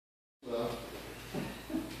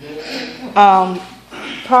Um,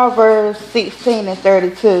 Proverbs 16 and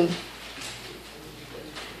 32.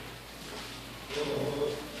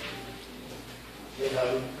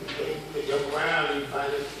 Jump around and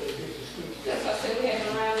find it. That's what I said we had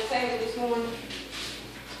them around the table this morning.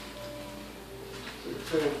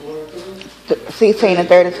 16 and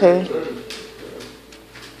 32.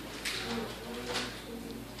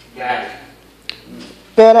 Got it.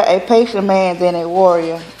 Better a patient man than a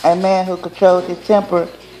warrior, a man who controls his temper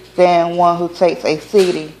than one who takes a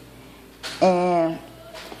city. And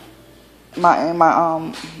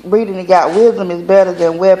my reading, it got wisdom is better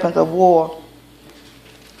than weapons of war.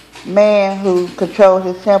 Man who controls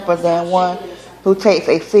his temper than one who takes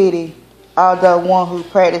a city, although one who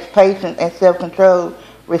practices patience and self-control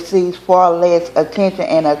receives far less attention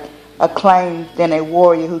and acclaim than a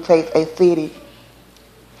warrior who takes a city.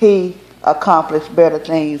 He accomplished better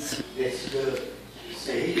things. That's good.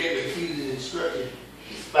 So he that refuses instruction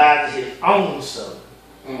despises his own soul.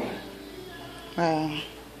 Say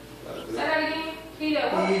that again. He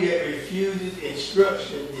that what? He that refuses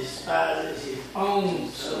instruction despises his own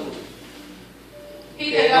soul.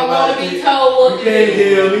 He that don't want to be told what to You can't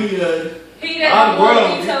do. tell me nothing. He that I'm don't want grown.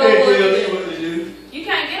 to You be told can't what tell to me do. what to do. You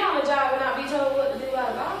can't get on the job and not be told what to do out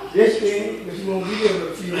of office. This thing, but you won't be there for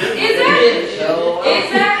a few minutes.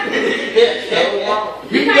 Exactly.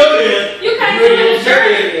 You can go there. You can't come in the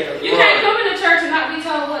church. You can't come in the church and not be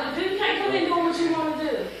told what to do. You can't come in doing what you want to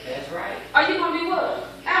do. That's right. Are you going to be what?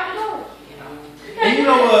 Out the door. And you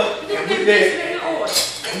know what? Just And get with this that, in order.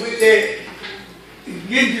 and with that, it's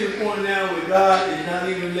getting to the point now where God is not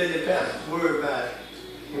even letting the pastors worry about it.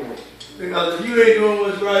 Because if you ain't doing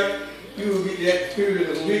what's right, you will get that spirit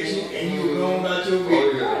of conviction and you will go on about your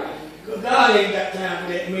way. Because God ain't got time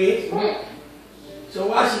for that mess. So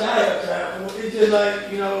why should I have time for it? It's just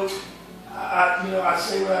like, I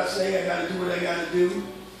say what I say, I gotta do what I gotta do.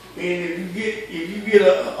 And if you get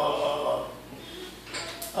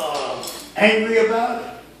angry about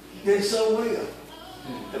it, then so will.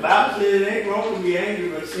 The Bible says it ain't wrong to be angry,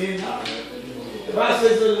 but sin not. If I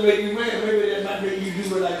say something to make you mad, maybe that might make you do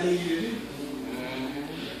what I tell you to do.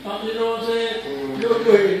 You know what I'm saying? Go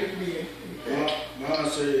ahead. Mine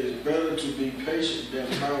says it's better to be patient than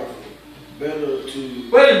powerful. Better to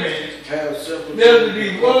Wait a minute. have self-control. Better to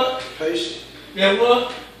be what? Patient Then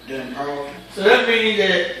what? than powerful. So that means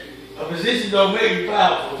that a position don't make you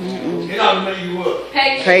powerful. It ought to make you what?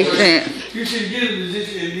 Patient. You should get a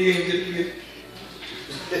position and then get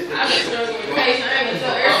I've been struggling with patience. I ain't gonna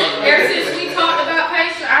tell you. Ever since we talked about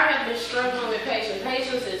patience, I have been struggling with patience.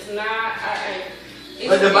 Patience is not. It's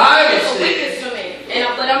But the Bible it's a says- weakness for me,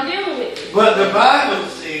 but I'm dealing with it. But the Bible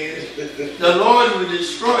says the Lord will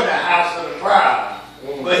destroy the house of the proud,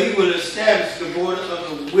 but he will establish the border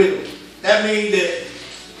of the widow. That means that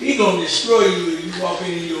he's going to destroy you if you walk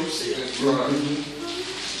into yourself.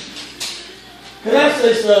 Can I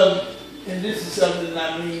say something? And this is something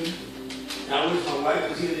that I mean. I wish my wife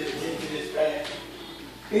was here to attend to this fact.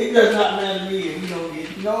 It does not matter to me if we don't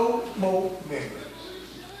get no more members.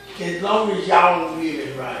 As long as y'all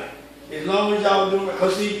living right. As long as y'all doing right.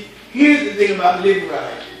 Because see, here's the thing about living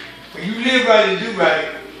right. When you live right and do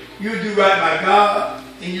right, you'll do right by God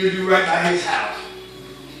and you'll do right by his house.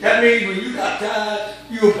 That means when you got tithes,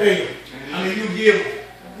 you'll pay them. I mean, you give them.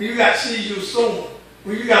 When you got seeds, you'll sow them.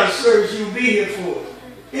 When you got a service, you'll be here for it.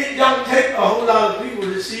 It don't take a whole lot of people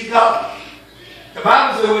to see God. The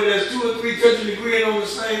Bible says when there's 2 or 3 touching agreeing on the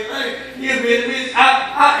same thing, he'll be in the midst.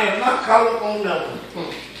 I am not caught up on nothing.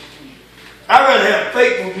 I'd rather have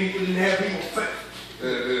faithful people than have people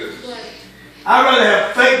faithful. I'd rather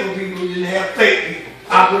have faithful people than have fake people.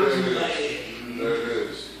 I put it to you like that.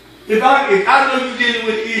 If I know you're dealing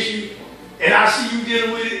with the issue, and I see you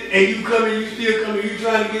dealing with it, and you coming, you still coming, you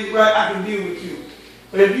trying to get it right, I can deal with you.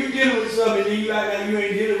 But if you dealing with something and you act like you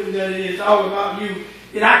ain't dealing with nothing, and it's all about you,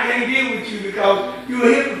 then I can't deal with you because you're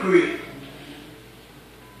a hypocrite.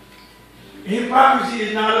 Hypocrisy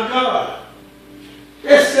is not of God.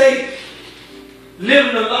 Let's say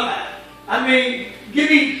living a lie. I mean, give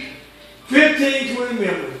me 15, 20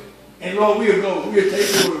 members, and Lord, we'll go. We'll take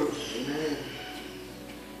the word.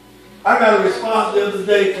 I got a response the other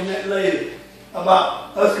day from that lady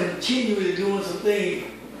about us continually doing some things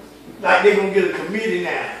like they're going to get a committee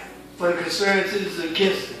now for the concerned citizens of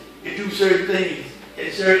Kinston to do certain things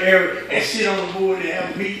in certain areas and sit on the board and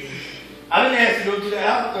have meetings. I didn't ask to go to the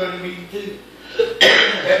House Authority meeting too,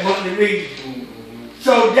 that monthly meeting.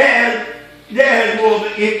 So that has more of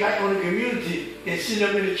an impact on the community than sitting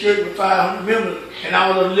up in the church with 500 members and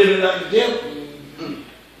all of them living like the devil.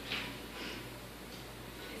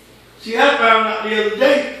 See, I found out the other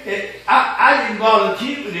day that I didn't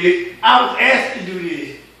volunteer for this. I was asked to do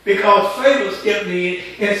this. Because favor stepped in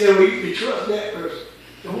and said, well, you can trust that person.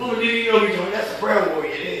 The woman didn't even know me doing that's a prayer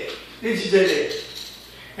warrior there. Then she said that.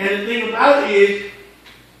 And the thing about it is,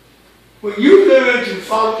 when you learn to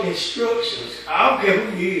follow instructions, I don't care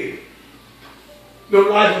who you is, your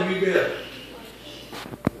life will be better.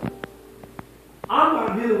 I'm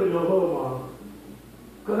not dealing with no whore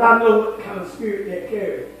because I know what kind of spirit that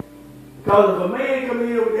carries. Because if a man comes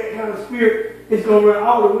in with that kind of spirit, it's going to run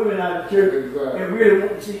all the women out of the church and really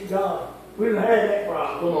want to seek God. We don't have that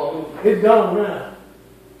problem. Come on. It's gone now.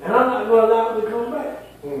 And I'm not going to allow it to come back.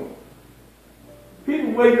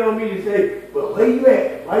 People waiting on me to say, well, where you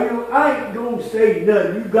at? Why you? I ain't going to say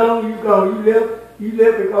nothing. You gone, you gone. You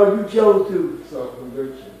left because you chose to.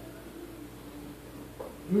 Self-conviction.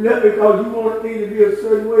 You left because you wanted things to be a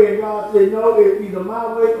certain way, and God said, no, it's either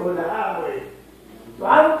my way or the highway. So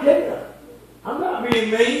I don't care. I'm not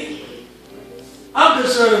being mean. I'm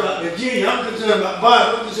concerned about Virginia. I'm concerned about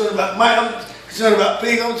Bible. I'm concerned about Mike. I'm concerned about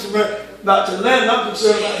Pig. I'm concerned about Talent. I'm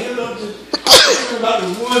concerned about him. I'm concerned about the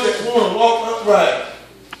ones that want to walk upright.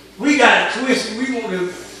 We got it twisted. We want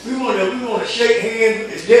to shake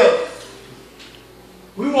hands with the devil.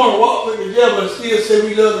 We want to walk with the devil and still say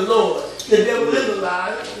we love the Lord. The devil is a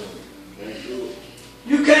liar.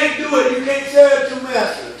 You can't do it. You can't serve two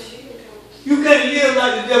masters. You can't live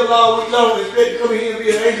like the devil all week long and expect to come here and be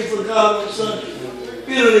an angel for God on Sunday.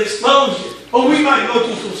 Feel an explosion. Or we might go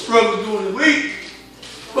through some struggles during the week.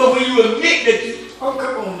 But when you admit that you, oh,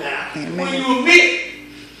 come on now. Amen. When you admit,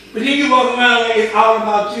 but then you walk around like it's all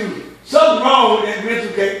about you. Something's wrong with that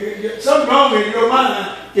mental case. Something's wrong in your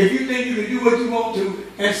mind if you think you can do what you want to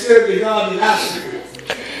and serve the God that I serve.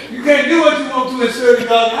 You can't do what you want to and serve the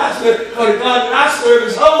God that I serve, because the God that I serve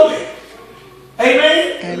is holy.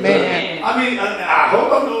 Amen? Amen. I mean, I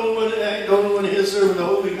hope I'm the only one here serving the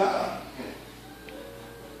holy God.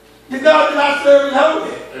 The God that I serve is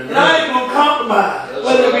holy. Amen. And I ain't going to compromise. That's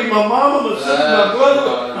whether it be my mama, my sister, my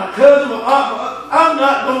brother, my cousin, my aunt, I'm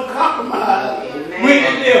not going to compromise with the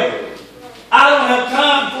devil. I don't have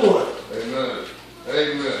time for it. Amen.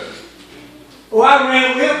 Amen. Well, I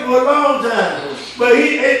ran with him for a long time. But I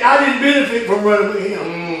didn't benefit from running with him.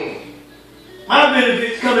 My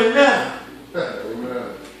benefit's coming now.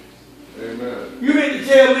 Amen. Amen. You mean to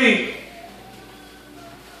tell me,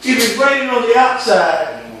 if it's raining on the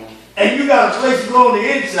outside, and you got a place to go on the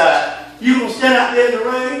inside, you going to stand out there in the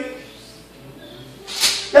rain?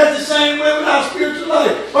 That's the same way with our spiritual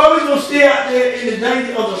life. Why are we going to stay out there in the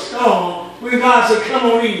danger of a storm when God said, come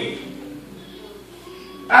on in?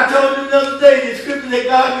 I told you the other day, the scripture that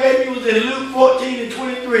God gave me was in Luke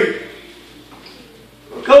 14:23.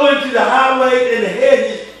 Go into the highways and the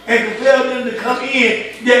hedges and compel them to come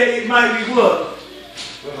in, that it might be what?